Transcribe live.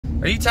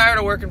Are you tired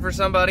of working for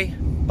somebody?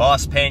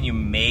 Boss paying you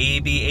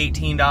maybe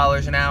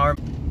 $18 an hour?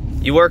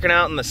 You working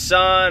out in the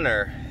sun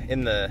or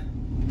in the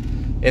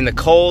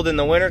cold in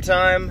the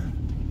wintertime?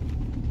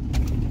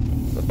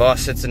 The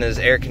boss sits in his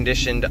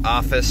air-conditioned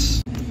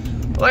office.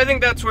 Well, I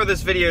think that's where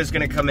this video is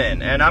gonna come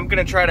in, and I'm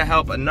gonna try to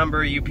help a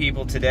number of you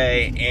people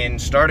today in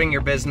starting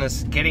your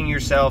business, getting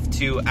yourself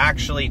to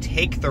actually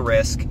take the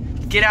risk,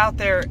 get out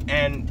there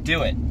and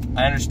do it.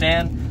 I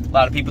understand a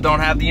lot of people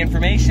don't have the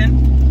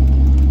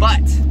information, but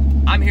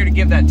I'm here to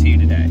give that to you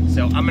today.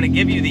 So I'm gonna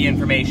give you the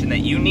information that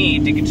you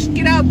need to just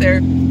get out there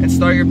and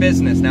start your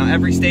business. Now,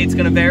 every state's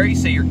gonna vary,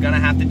 so you're gonna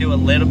have to do a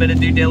little bit of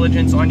due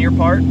diligence on your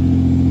part,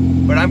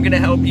 but I'm gonna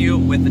help you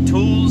with the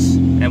tools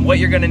and what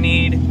you're gonna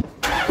need.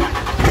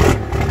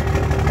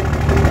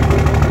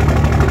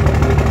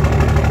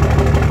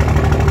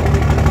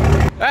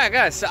 All right,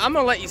 guys, so I'm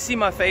gonna let you see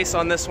my face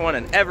on this one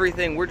and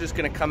everything. We're just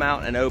gonna come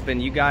out and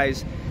open. You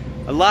guys,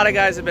 a lot of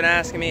guys have been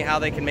asking me how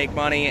they can make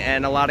money,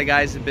 and a lot of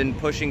guys have been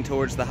pushing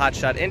towards the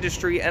hotshot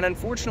industry, and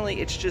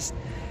unfortunately,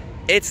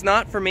 it's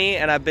not for me,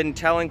 and I've been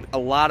telling a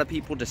lot of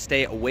people to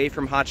stay away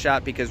from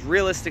hotshot because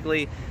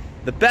realistically,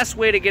 the best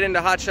way to get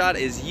into hotshot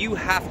is you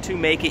have to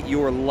make it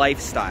your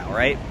lifestyle,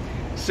 right?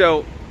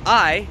 So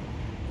I,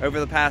 over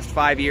the past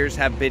 5 years,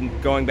 have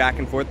been going back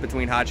and forth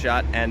between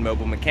hotshot and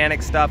mobile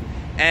mechanic stuff,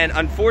 and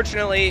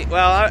unfortunately,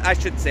 well, I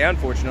shouldn't say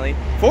unfortunately,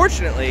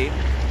 fortunately,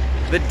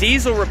 the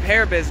diesel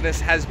repair business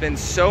has been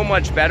so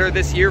much better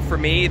this year for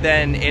me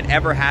than it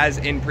ever has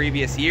in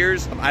previous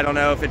years. I don't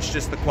know if it's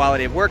just the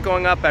quality of work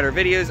going up, better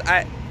videos,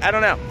 I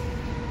don't know.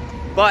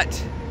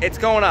 But it's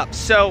going up.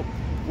 So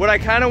what I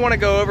kind of want to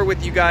go over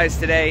with you guys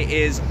today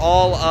is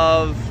all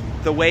of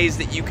the ways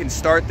that you can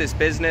start this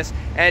business.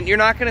 And you're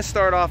not going to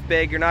start off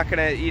big. You're not going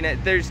to, you know,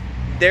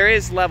 there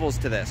is levels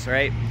to this,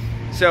 right?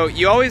 So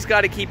you always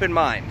got to keep in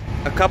mind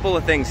a couple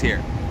of things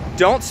here.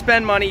 Don't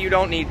spend money you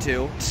don't need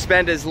to.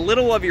 Spend as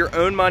little of your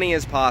own money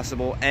as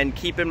possible, and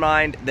keep in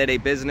mind that a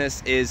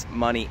business is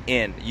money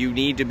in. You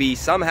need to be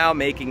somehow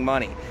making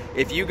money.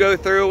 If you go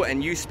through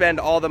and you spend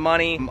all the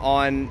money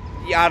on,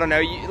 I don't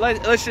know,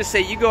 let's just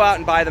say you go out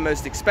and buy the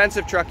most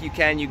expensive truck you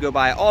can, you go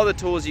buy all the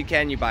tools you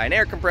can, you buy an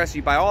air compressor,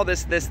 you buy all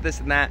this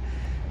and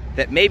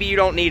that maybe you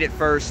don't need at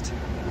first.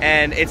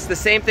 And it's the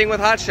same thing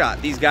with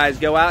hotshot. These guys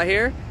go out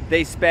here,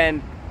 they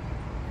spend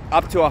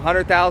up to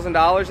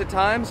 $100,000 at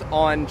times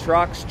on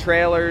trucks,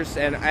 trailers,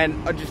 and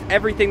just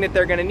everything that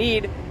they're gonna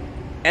need,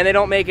 and they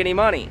don't make any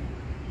money.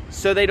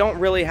 So they don't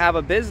really have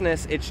a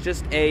business. It's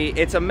just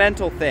it's a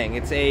mental thing.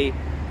 It's a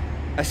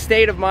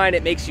state of mind.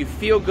 It makes you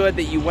feel good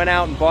that you went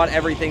out and bought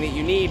everything that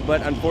you need,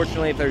 but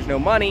unfortunately, if there's no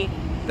money,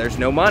 there's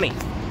no money.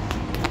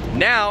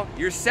 Now,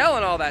 you're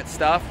selling all that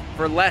stuff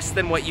for less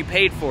than what you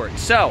paid for it.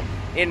 So,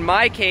 in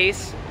my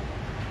case,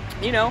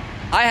 you know,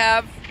 I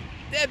have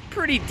a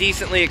pretty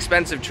decently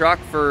expensive truck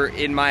for,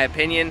 in my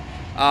opinion.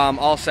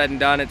 All said and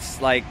done, it's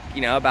like,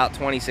 you know, about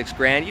 26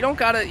 grand. You don't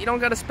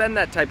gotta spend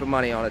that type of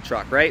money on a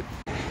truck, right?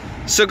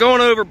 So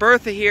going over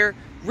Bertha here,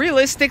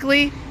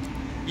 realistically,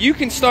 you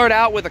can start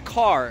out with a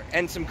car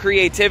and some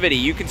creativity.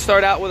 You can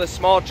start out with a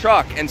small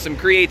truck and some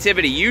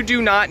creativity. You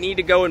do not need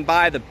to go and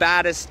buy the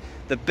baddest,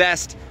 the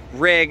best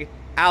rig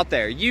out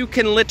there. You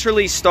can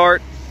literally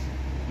start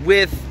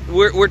with,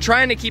 we're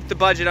trying to keep the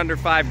budget under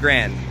 5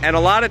 grand. And a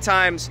lot of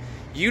times,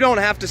 you don't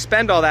have to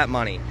spend all that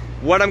money.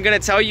 What I'm gonna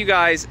tell you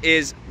guys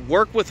is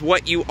work with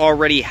what you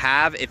already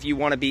have if you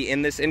wanna be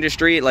in this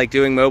industry, like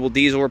doing mobile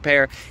diesel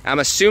repair. I'm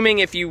assuming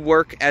if you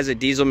work as a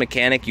diesel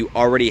mechanic, you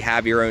already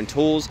have your own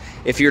tools.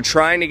 If you're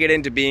trying to get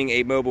into being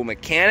a mobile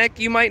mechanic,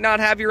 you might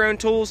not have your own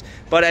tools,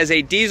 but as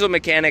a diesel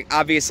mechanic,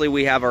 obviously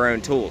we have our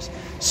own tools.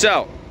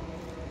 So,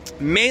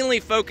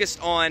 mainly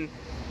focused on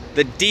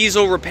the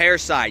diesel repair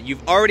side.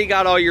 You've already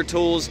got all your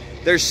tools.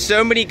 There's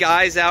so many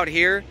guys out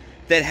here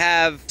that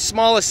have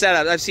smallest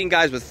setups. I've seen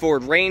guys with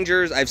Ford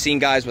Rangers, I've seen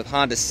guys with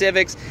Honda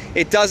Civics.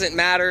 It doesn't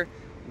matter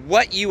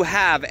what you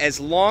have as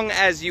long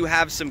as you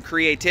have some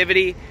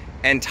creativity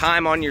and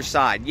time on your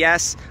side.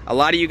 Yes, a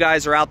lot of you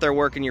guys are out there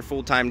working your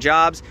full-time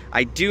jobs.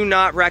 I do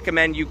not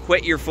recommend you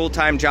quit your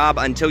full-time job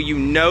until you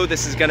know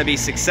this is gonna be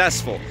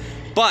successful.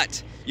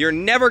 But you're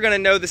never gonna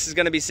know this is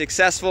gonna be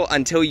successful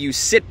until you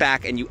sit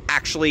back and you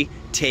actually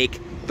take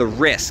the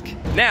risk.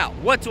 Now,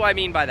 what do I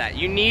mean by that?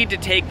 You need to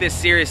take this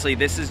seriously.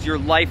 This is your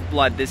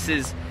lifeblood. This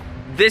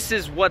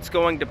is what's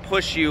going to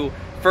push you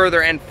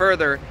further and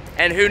further.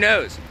 And who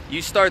knows?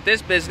 You start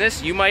this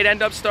business, you might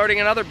end up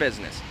starting another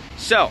business.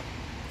 So,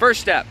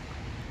 first step,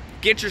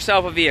 get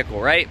yourself a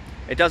vehicle, right?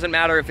 It doesn't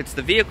matter if it's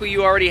the vehicle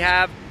you already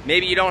have.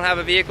 Maybe you don't have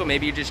a vehicle.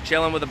 Maybe you're just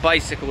chilling with a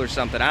bicycle or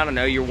something. I don't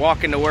know. You're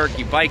walking to work,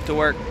 you bike to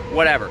work,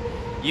 whatever.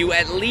 You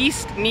at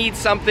least need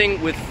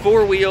something with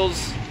 4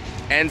 wheels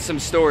and some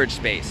storage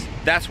space.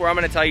 That's where I'm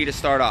gonna tell you to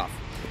start off.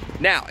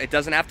 Now, it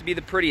doesn't have to be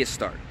the prettiest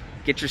start.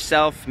 get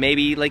yourself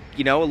maybe like,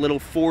 you know, a little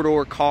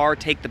 4-door car,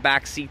 take the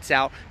back seats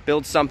out,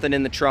 build something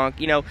in the trunk,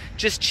 you know,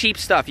 just cheap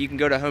stuff. You can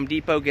go to Home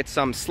Depot, get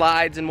some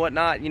slides and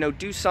whatnot, you know,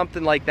 do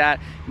something like that.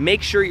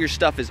 Make sure your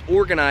stuff is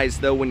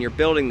organized though when you're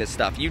building this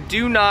stuff. You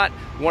do not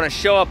want to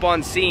show up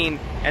on scene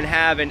and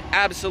have an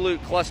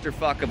absolute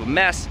clusterfuck of a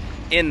mess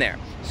in there.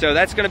 So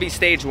that's going to be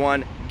stage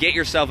 1, get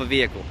yourself a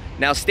vehicle.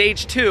 Now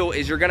stage 2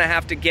 is you're going to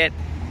have to get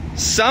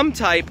some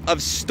type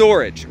of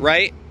storage,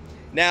 right?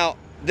 Now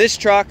this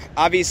truck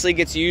obviously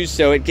gets used,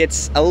 so it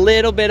gets a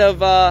little bit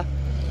of,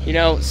 you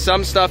know,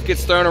 some stuff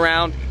gets thrown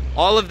around.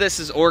 All of this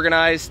is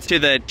organized to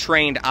the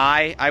trained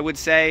eye, I would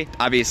say.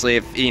 Obviously,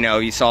 if, you know,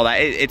 you saw that,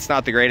 it's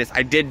not the greatest.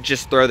 I did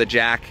just throw the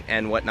jack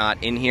and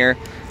whatnot in here.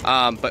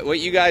 But what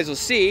you guys will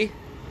see,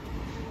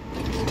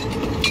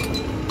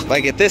 if I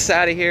get this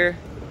out of here,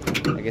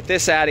 I get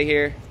this out of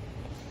here,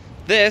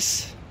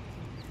 this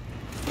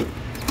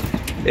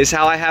is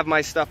how I have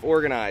my stuff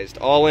organized,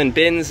 all in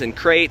bins and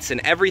crates, and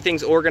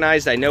everything's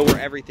organized. I know where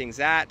everything's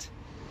at,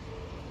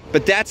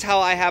 but that's how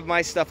I have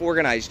my stuff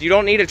organized. You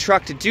don't need a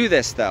truck to do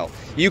this though.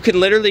 You can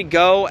literally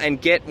go and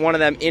get one of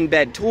them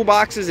in-bed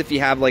toolboxes if you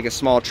have like a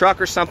small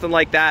truck or something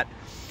like that,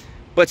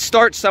 but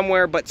start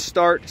somewhere, but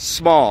start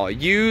small.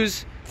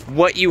 Use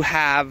what you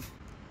have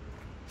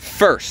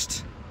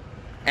first,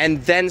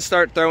 and then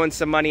start throwing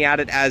some money at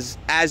it as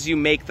you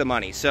make the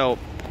money. So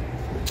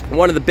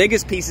one of the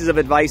biggest pieces of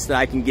advice that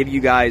I can give you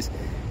guys,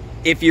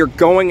 if you're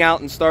going out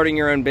and starting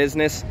your own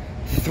business,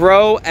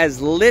 throw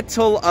as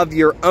little of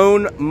your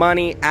own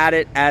money at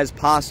it as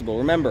possible.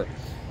 Remember,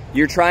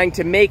 you're trying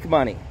to make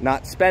money,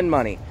 not spend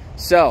money.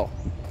 So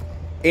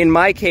in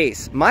my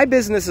case, my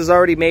business has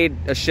already made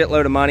a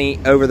shitload of money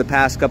over the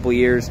past couple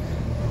years,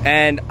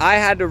 and I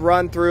had to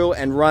run through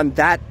and run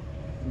that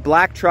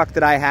black truck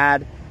that I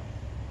had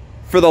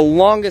for the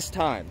longest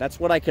time. That's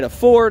what I could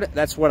afford.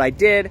 That's what I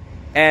did.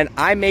 And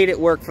I made it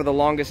work for the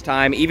longest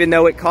time. Even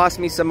though it cost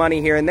me some money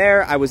here and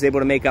there, I was able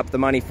to make up the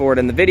money for it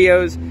in the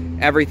videos,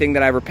 everything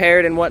that I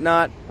repaired and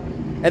whatnot.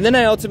 And then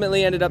I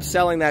ultimately ended up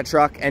selling that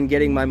truck and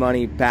getting my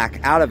money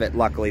back out of it,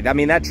 luckily. I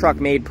mean, that truck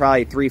made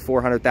probably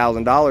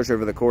 $300,000–$400,000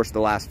 over the course of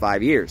the last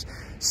 5 years.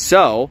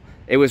 So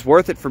it was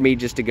worth it for me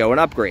just to go and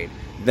upgrade.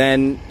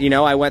 Then, you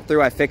know, I went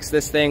through, I fixed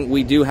this thing.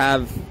 We do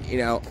have, you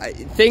know,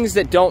 things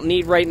that don't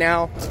need right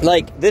now.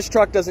 Like, this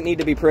truck doesn't need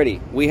to be pretty.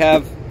 We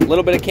have a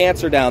little bit of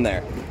cancer down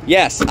there.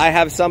 Yes, I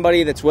have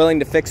somebody that's willing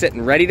to fix it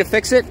and ready to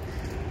fix it.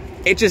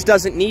 It just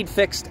doesn't need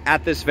fixed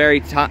at this very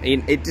time.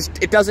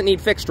 It doesn't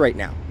need fixed right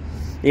now.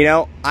 You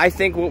know, I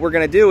think what we're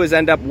gonna do is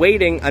end up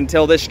waiting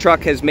until this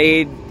truck has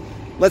made,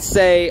 let's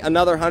say,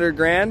 another 100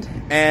 grand,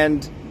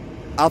 and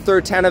I'll throw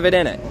 10 of it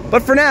in it.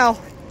 But for now,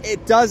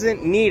 it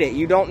doesn't need it.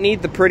 You don't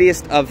need the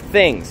prettiest of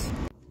things.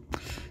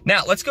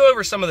 Now, let's go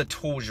over some of the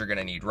tools you're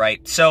gonna need,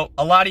 right? So,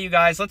 a lot of you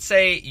guys, let's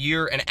say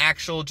you're an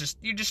actual,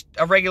 you're just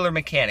a regular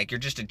mechanic.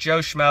 You're just a Joe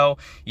Schmo.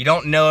 You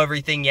don't know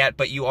everything yet,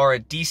 but you are a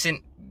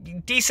decent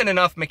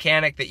enough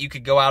mechanic that you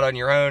could go out on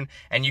your own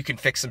and you can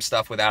fix some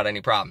stuff without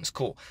any problems.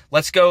 Cool.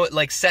 Let's go,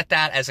 like, set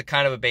that as a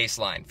kind of a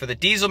baseline. For the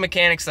diesel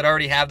mechanics that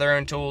already have their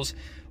own tools,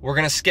 we're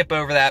gonna skip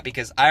over that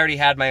because I already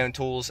had my own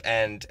tools,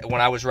 and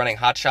when I was running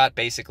Hotshot,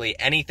 basically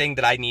anything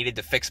that I needed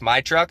to fix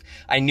my truck,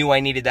 I knew I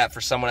needed that for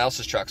someone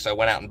else's truck, so I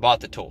went out and bought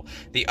the tool.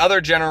 The other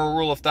general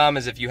rule of thumb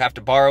is if you have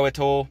to borrow a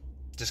tool,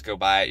 just go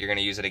buy it, you're gonna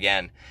use it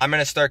again. I'm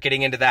gonna start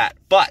getting into that,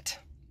 but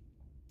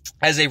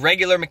as a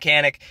regular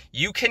mechanic,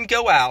 you can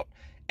go out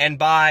and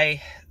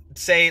buy,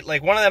 say,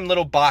 like one of them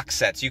little box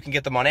sets. You can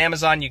get them on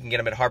Amazon, you can get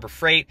them at Harbor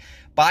Freight.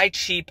 Buy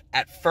cheap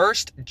at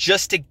first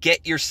just to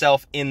get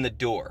yourself in the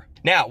door.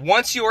 Now,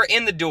 once you are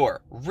in the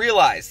door,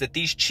 realize that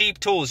these cheap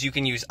tools, you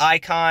can use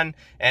Icon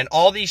and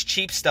all these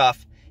cheap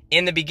stuff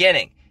in the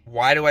beginning.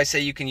 Why do I say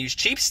you can use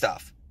cheap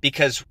stuff?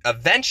 Because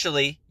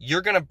eventually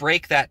you're gonna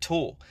break that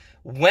tool.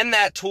 When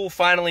that tool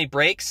finally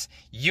breaks,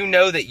 you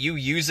know that you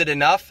use it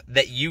enough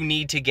that you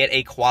need to get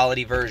a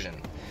quality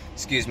version.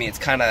 Excuse me,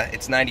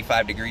 it's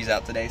 95 degrees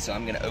out today, so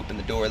I'm gonna open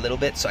the door a little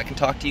bit so I can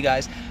talk to you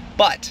guys.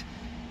 But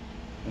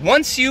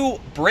once you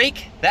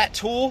break that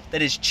tool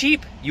that is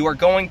cheap, you are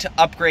going to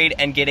upgrade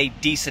and get a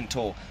decent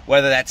tool.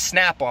 Whether that's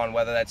Snap-on,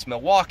 whether that's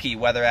Milwaukee,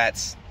 whether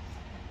that's,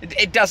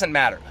 it doesn't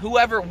matter.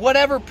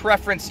 Whatever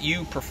preference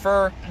you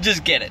prefer,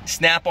 just get it.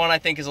 Snap-on, I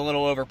think, is a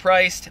little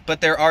overpriced, but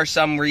there are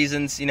some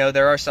reasons, you know,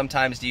 there are some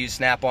times to use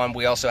Snap-on.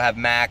 We also have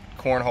Mac,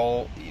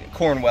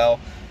 Cornwell,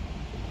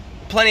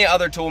 plenty of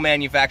other tool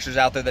manufacturers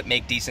out there that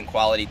make decent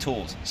quality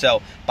tools.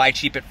 So buy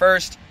cheap at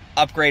first,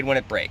 upgrade when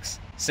it breaks.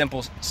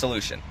 Simple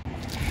solution.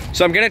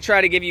 So I'm gonna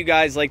try to give you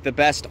guys like the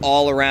best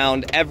all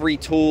around, every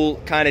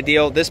tool kind of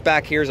deal. This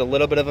back here is a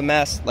little bit of a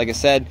mess. Like I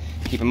said,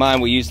 keep in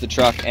mind we used the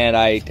truck and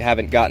I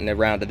haven't gotten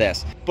around to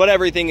this, but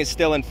everything is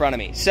still in front of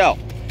me. So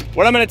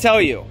what I'm gonna tell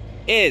you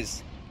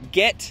is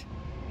get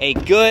a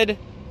good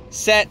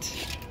set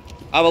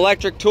of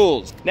electric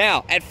tools.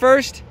 Now, at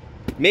first,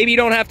 maybe you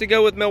don't have to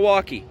go with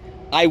Milwaukee.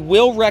 I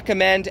will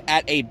recommend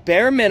at a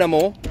bare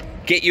minimal,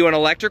 get you an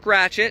electric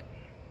ratchet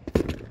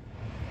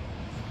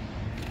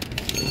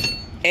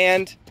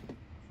and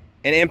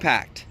an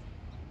impact.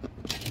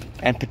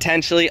 and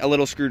potentially a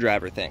little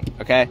screwdriver thing,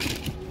 okay?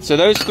 So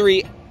those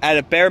three, at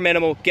a bare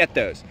minimal, get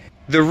those.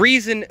 The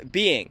reason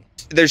being,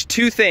 there's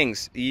two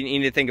things you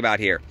need to think about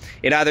here.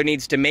 It either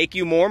needs to make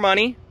you more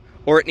money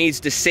or it needs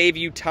to save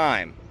you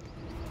time.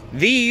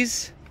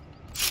 These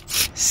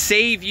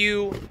save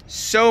you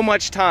so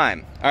much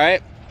time, all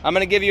right? I'm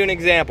gonna give you an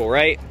example,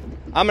 right?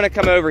 I'm gonna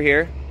come over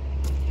here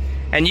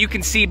and you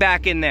can see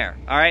back in there,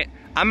 all right?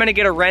 I'm gonna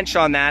get a wrench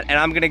on that and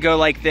I'm gonna go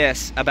like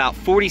this about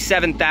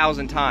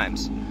 47,000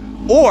 times.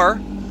 Or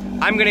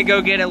I'm gonna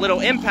go get a little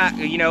impact,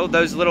 you know,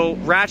 those little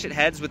ratchet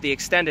heads with the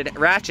extended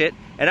ratchet,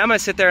 and I'm gonna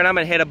sit there and I'm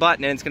gonna hit a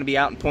button and it's gonna be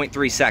out in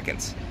 0.3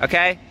 seconds,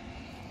 okay?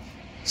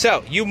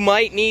 So you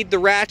might need the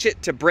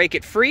ratchet to break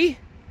it free,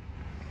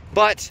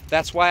 but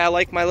that's why I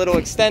like my little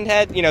extend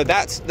head. You know,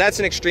 that's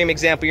an extreme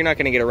example. You're not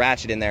gonna get a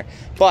ratchet in there,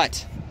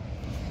 but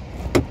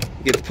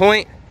you get the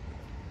point.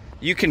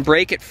 You can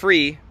break it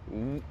free,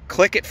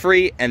 click it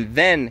free, and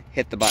then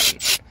hit the button.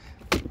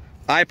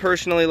 I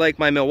personally like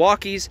my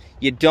Milwaukees.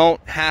 You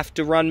don't have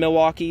to run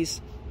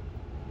Milwaukees,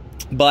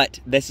 but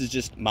this is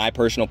just my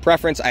personal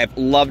preference. I have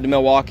loved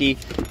Milwaukee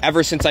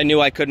ever since I knew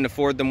I couldn't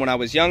afford them when I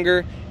was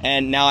younger,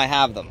 and now I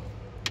have them.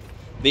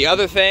 The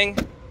other thing,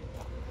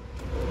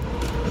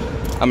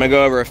 I'm gonna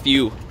go over a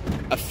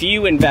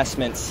few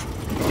investments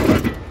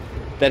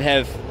that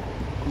have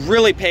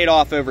really paid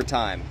off over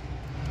time.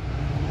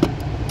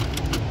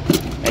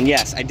 And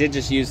yes, I did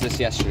just use this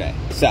yesterday.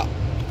 So,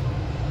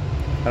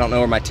 I don't know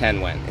where my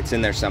 10 went. It's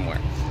in there somewhere.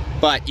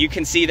 But you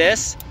can see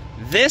this.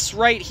 This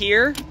right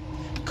here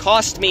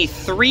cost me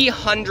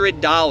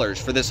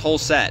 $300 for this whole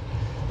set.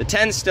 The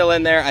 10's still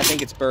in there. I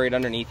think it's buried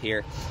underneath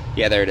here.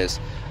 Yeah, there it is.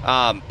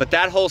 But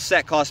that whole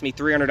set cost me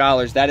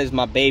 $300. That is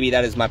my baby.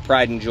 That is my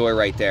pride and joy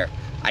right there.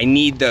 I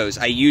need those.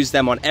 I use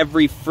them on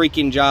every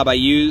freaking job I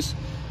use.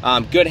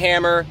 Good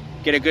hammer,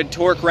 get a good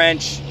torque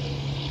wrench.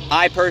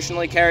 I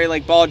personally carry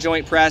like ball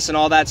joint press and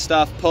all that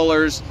stuff,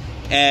 pullers,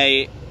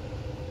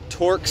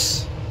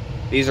 Torx.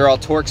 These are all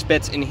Torx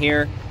bits in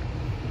here.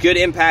 Good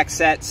impact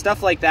set,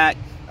 stuff like that.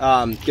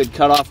 Good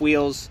cutoff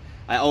wheels.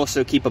 I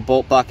also keep a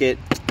bolt bucket,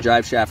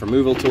 drive shaft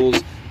removal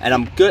tools, and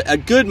a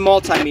good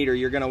multimeter.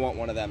 You're gonna want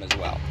one of them as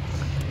well.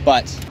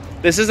 But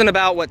this isn't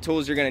about what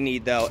tools you're gonna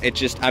need though.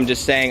 I'm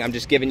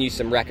just giving you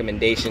some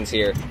recommendations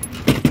here.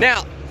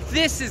 Now,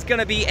 this is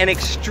gonna be an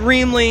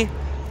extremely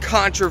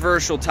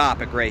controversial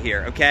topic right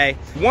here, okay?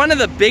 One of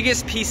the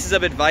biggest pieces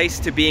of advice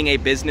to being a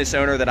business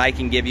owner that I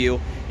can give you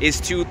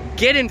is to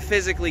get in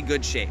physically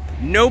good shape.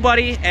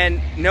 Nobody,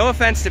 and no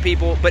offense to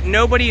people, but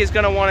nobody is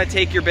gonna wanna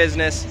take your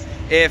business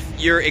if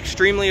you're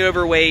extremely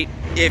overweight,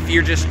 if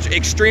you're just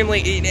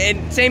extremely,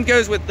 and same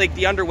goes with like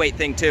the underweight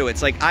thing too.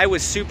 It's like I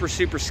was super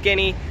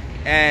skinny,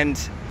 and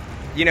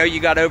you know,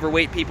 you got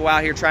overweight people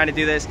out here trying to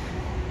do this.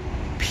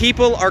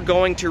 People are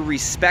going to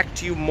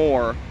respect you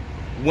more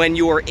when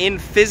you're in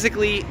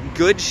physically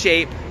good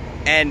shape,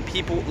 and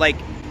people like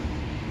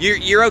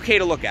you're okay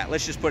to look at.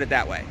 Let's just put it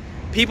that way.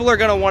 People are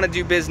gonna want to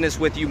do business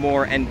with you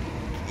more, and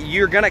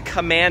you're gonna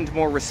command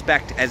more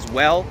respect as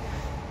well.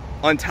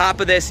 On top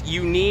of this,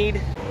 you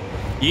need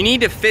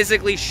to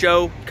physically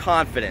show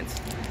confidence.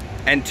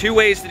 And two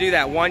ways to do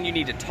that. One, you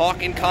need to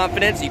talk in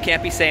confidence. You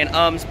can't be saying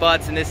ums,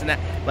 buts, and this and that.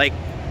 Like,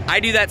 I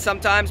do that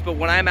sometimes, but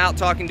when I'm out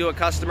talking to a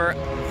customer,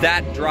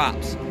 that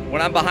drops.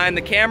 When I'm behind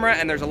the camera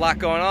and there's a lot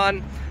going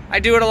on, I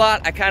do it a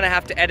lot. I kind of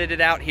have to edit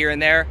it out here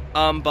and there.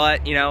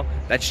 But you know,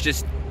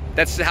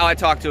 that's how I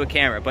talk to a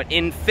camera. But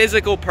in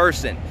physical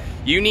person,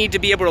 you need to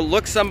be able to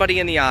look somebody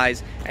in the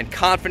eyes and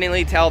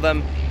confidently tell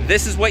them,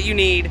 this is what you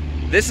need,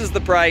 this is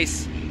the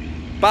price,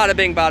 bada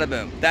bing, bada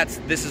boom.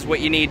 This is what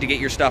you need to get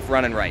your stuff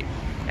running right.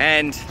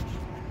 And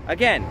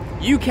again,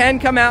 you can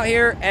come out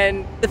here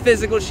and the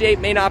physical shape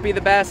may not be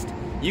the best.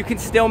 You can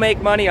still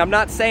make money, I'm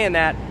not saying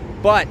that,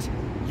 but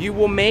you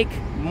will make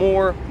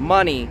more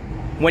money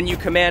when you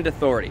command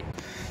authority.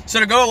 So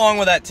to go along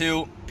with that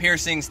too,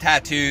 piercings,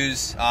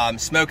 tattoos,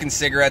 smoking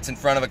cigarettes in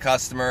front of a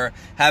customer,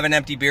 having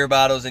empty beer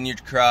bottles in your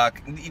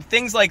truck,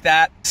 things like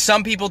that.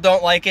 Some people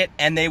don't like it,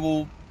 and they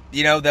will,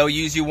 you know, they'll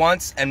use you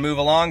once and move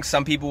along.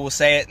 Some people will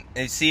say it,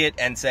 they see it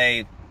and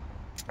say,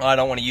 oh, I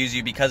don't want to use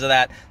you because of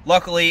that.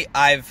 Luckily,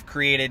 I've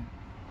created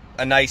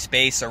a nice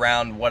base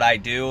around what I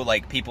do.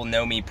 Like, people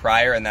know me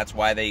prior, and that's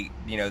why they,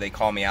 you know, they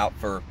call me out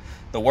for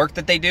the work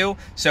that they do.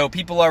 So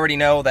people already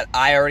know that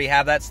I already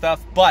have that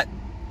stuff. But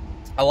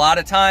a lot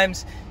of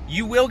times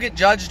you will get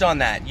judged on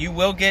that. You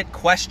will get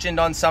questioned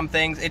on some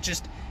things.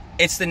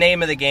 It's the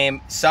name of the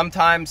game.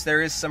 Sometimes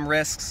there is some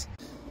risks.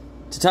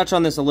 To touch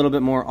on this a little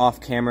bit more off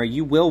camera,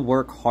 you will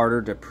work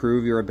harder to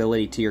prove your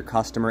ability to your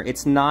customer.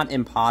 It's not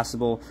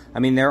impossible. I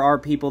mean, there are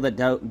people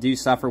that do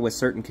suffer with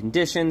certain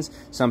conditions.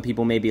 Some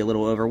people may be a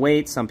little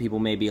overweight. Some people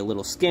may be a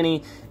little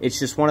skinny. It's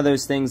just one of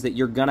those things that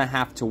you're gonna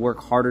have to work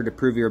harder to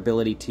prove your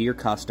ability to your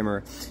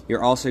customer.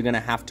 You're also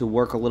gonna have to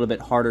work a little bit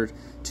harder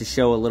to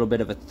show a little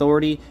bit of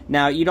authority.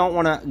 Now, you don't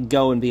wanna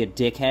go and be a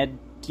dickhead,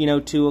 you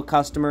know, to a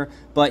customer,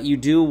 but you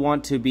do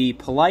want to be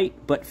polite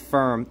but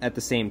firm at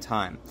the same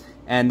time.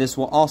 And this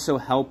will also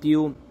help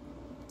you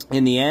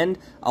in the end,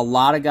 a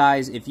lot of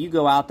guys, if you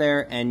go out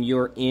there and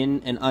you're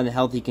in an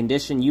unhealthy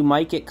condition, you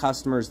might get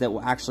customers that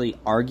will actually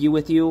argue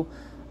with you.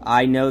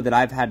 I know that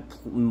I've had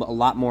a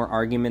lot more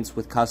arguments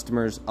with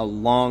customers a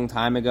long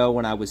time ago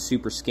when I was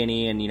super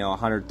skinny and,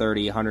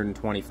 130,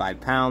 125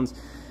 pounds.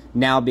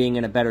 Now being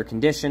in a better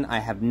condition, I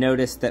have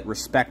noticed that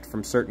respect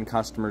from certain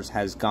customers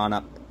has gone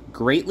up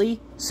greatly.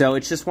 So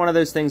it's just one of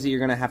those things that you're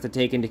going to have to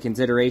take into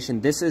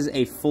consideration. This is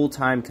a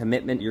full-time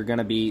commitment.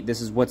 This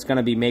is what's going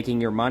to be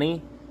making your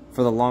money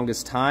for the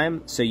longest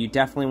time. So you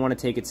definitely want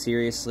to take it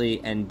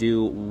seriously and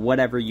do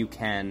whatever you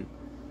can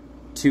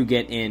to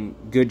get in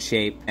good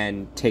shape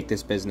and take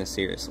this business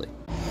seriously.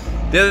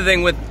 The other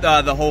thing with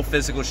the whole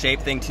physical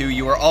shape thing too,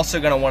 you are also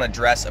going to want to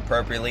dress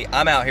appropriately.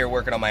 I'm out here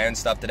working on my own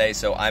stuff today,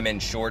 so I'm in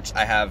shorts.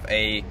 I have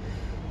a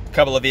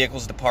couple of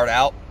vehicles to part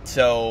out,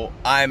 so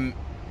I'm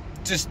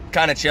just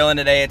kind of chilling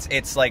today.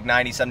 It's like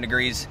 90-some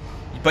degrees,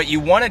 but you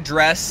want to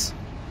dress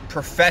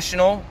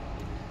professional,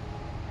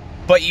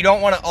 but you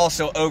don't want to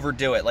also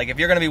overdo it. Like if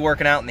you're going to be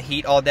working out in the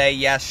heat all day,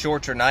 yes,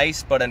 shorts are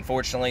nice, but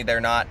unfortunately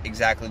they're not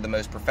exactly the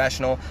most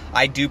professional.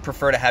 I do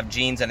prefer to have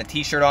jeans and a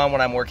t-shirt on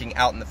when I'm working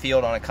out in the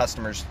field on a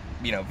customer's,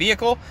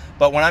 vehicle.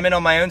 But when I'm in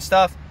on my own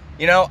stuff,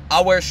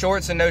 I'll wear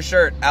shorts and no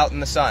shirt out in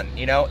the sun.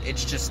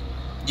 It's just,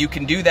 you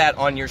can do that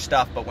on your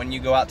stuff, but when you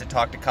go out to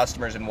talk to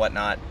customers and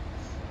whatnot,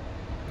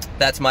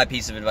 that's my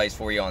piece of advice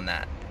for you on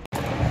that.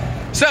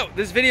 So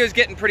this video is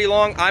getting pretty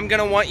long. I'm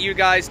gonna want you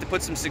guys to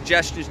put some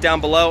suggestions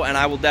down below, and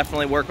I will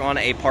definitely work on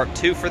a part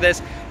 2 for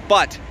this.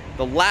 But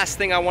the last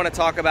thing I want to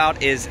talk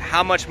about is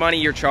how much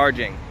money you're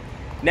charging.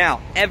 Now,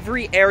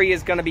 every area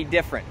is gonna be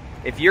different.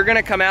 If you're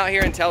gonna come out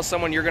here and tell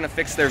someone you're gonna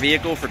fix their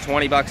vehicle for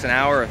 20 bucks an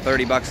hour or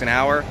 30 bucks an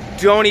hour,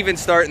 don't even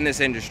start in this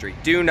industry.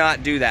 Do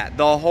not do that.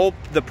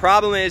 The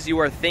problem is you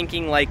are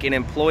thinking like an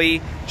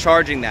employee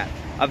charging that.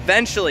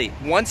 Eventually,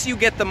 once you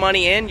get the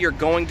money in, you're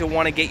going to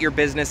want to get your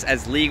business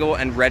as legal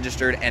and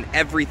registered and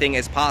everything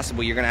as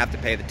possible. You're going to have to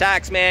pay the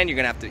tax man, you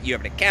have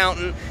an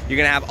accountant, you're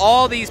going to have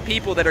all these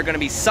people that are going to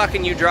be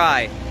sucking you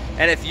dry.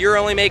 And if you're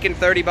only making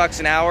 30 bucks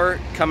an hour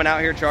coming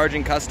out here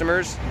charging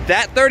customers,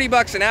 that 30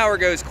 bucks an hour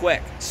goes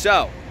quick.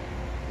 So,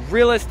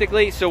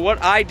 realistically,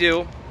 what I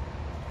do,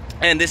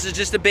 and this is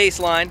just a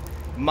baseline,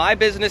 my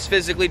business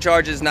physically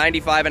charges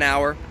 $95 an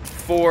hour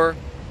for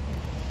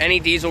any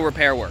diesel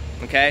repair work,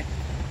 okay?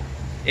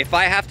 If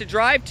I have to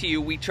drive to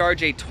you, we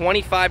charge a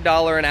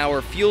 $25 an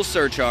hour fuel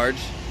surcharge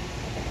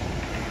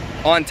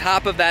on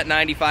top of that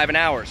 $95 an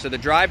hour. So the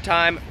drive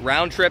time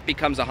round trip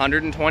becomes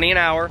 $120 an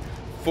hour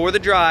for the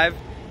drive,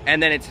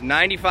 and then it's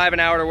 $95 an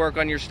hour to work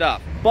on your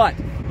stuff. But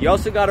you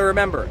also got to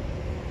remember,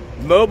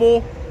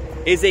 mobile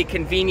is a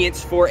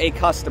convenience for a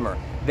customer.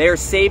 They're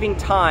saving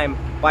time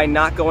by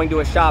not going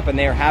to a shop and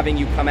they're having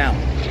you come out.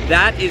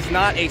 That is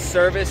not a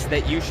service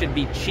that you should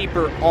be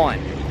cheaper on.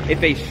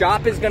 If a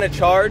shop is going to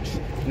charge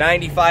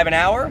 $95 an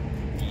hour,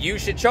 you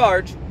should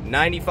charge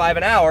 $95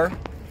 an hour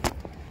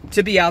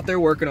to be out there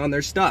working on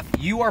their stuff.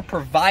 You are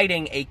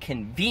providing a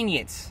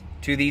convenience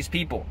to these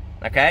people,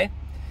 okay?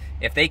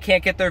 If they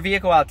can't get their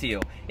vehicle out to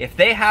you, if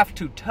they have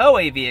to tow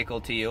a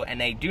vehicle to you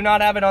and they do not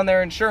have it on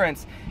their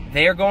insurance,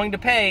 they are going to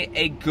pay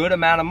a good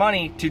amount of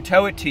money to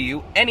tow it to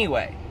you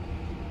anyway.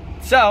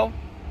 So,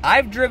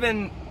 I've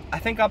driven, I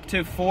think, up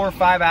to 4 or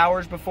 5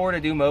 hours before to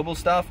do mobile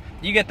stuff.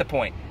 You get the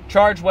point.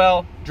 Charge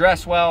well,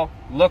 dress well,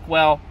 look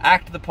well,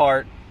 act the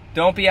part.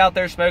 Don't be out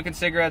there smoking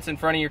cigarettes in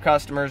front of your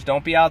customers.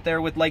 Don't be out there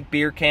with like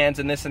beer cans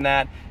and this and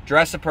that.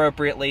 Dress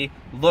appropriately,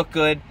 look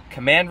good,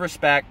 command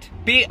respect.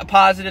 Be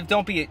positive.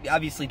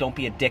 Obviously don't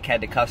be a dickhead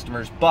to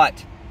customers,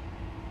 but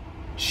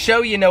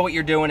show you know what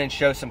you're doing and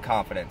show some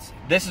confidence.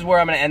 This is where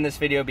I'm going to end this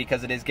video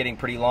because it is getting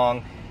pretty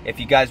long. If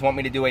you guys want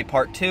me to do a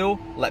part 2,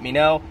 let me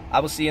know. I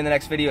will see you in the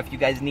next video. If you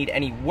guys need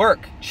any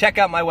work, check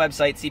out my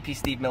website,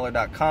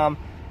 cpstevemiller.com.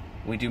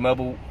 We do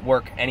mobile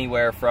work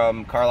anywhere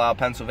from Carlisle,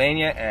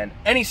 Pennsylvania, and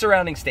any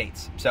surrounding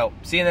states. So,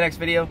 see you in the next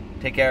video.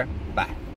 Take care. Bye.